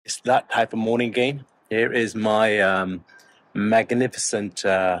It's that type of morning again. Here is my magnificent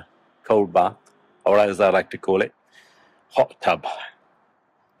cold bath, or as I like to call it, hot tub.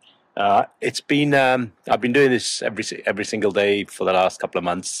 It's been I've been doing this every single day for the last couple of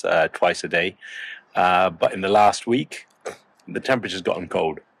months, twice a day. But in the last week, the temperature's gotten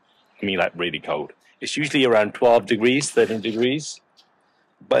cold. I mean, like really cold. It's usually around 12 degrees, 13 degrees.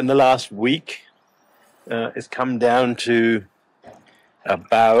 But in the last week, it's come down to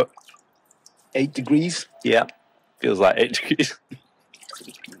about 8 degrees. Yeah, feels like 8 degrees.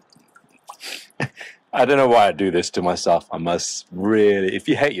 I don't know why I do this to myself. I must really, if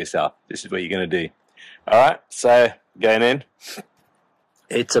you hate yourself, this is what you're going to do. All right, so going in.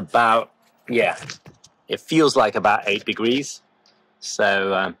 It's about, yeah, it feels like about 8 degrees.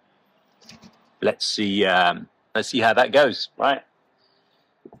 So let's see how that goes, right?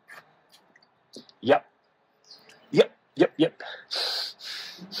 Yep.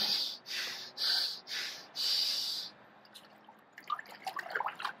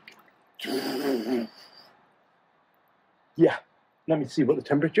 Yeah, let me see what the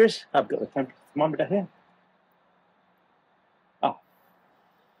temperature is. I've got the temperature thermometer here. Oh,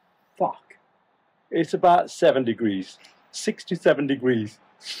 fuck. It's about 7 degrees. 6 to 7 degrees.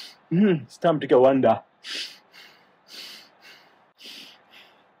 It's time to go under.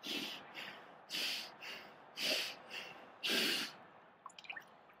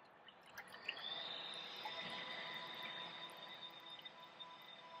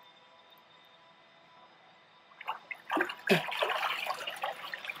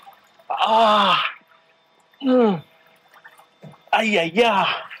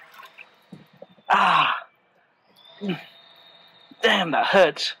 Damn, that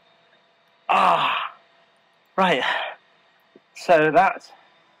hurts. Right. So that's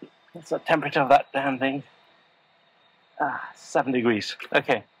the temperature of that damn thing. 7 degrees.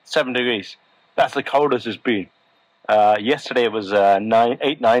 Okay, 7 degrees. That's the coldest it's been. Yesterday it was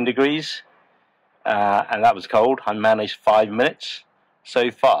 9 degrees, and that was cold. I managed 5 minutes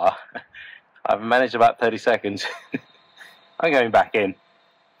so far. I've managed about 30 seconds. I'm going back in.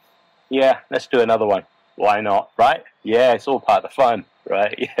 Yeah, let's do another one. Why not, right? Yeah, it's all part of the fun,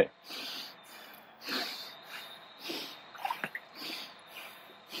 right? Yeah.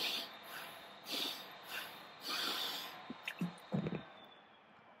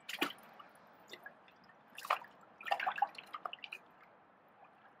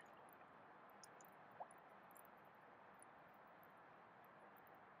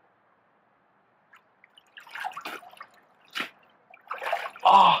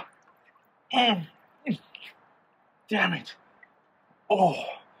 Damn it.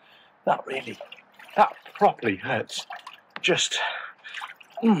 That properly hurts. Just,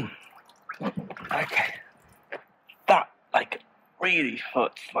 okay. That, like, really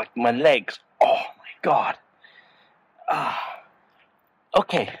hurts, like, my legs. Oh, my God.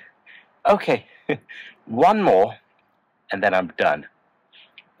 Okay. One more, and then I'm done.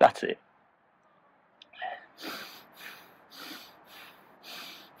 That's it.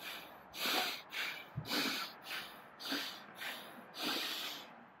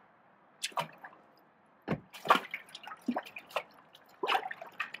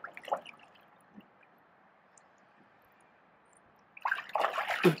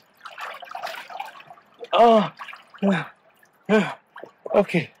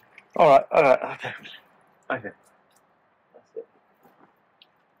 Okay. All right. Okay.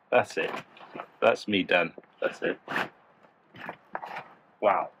 That's it. That's me done. That's it.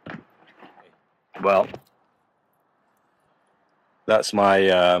 Wow. Well, that's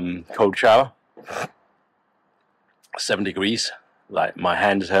my cold shower. 7 degrees. Like, my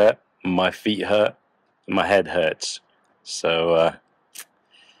hands hurt, my feet hurt, my head hurts. So,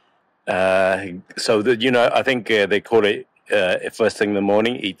 I think they call it first thing in the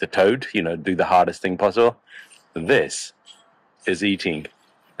morning, eat the toad. Do the hardest thing possible. This is eating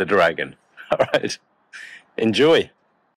the dragon. All right. Enjoy.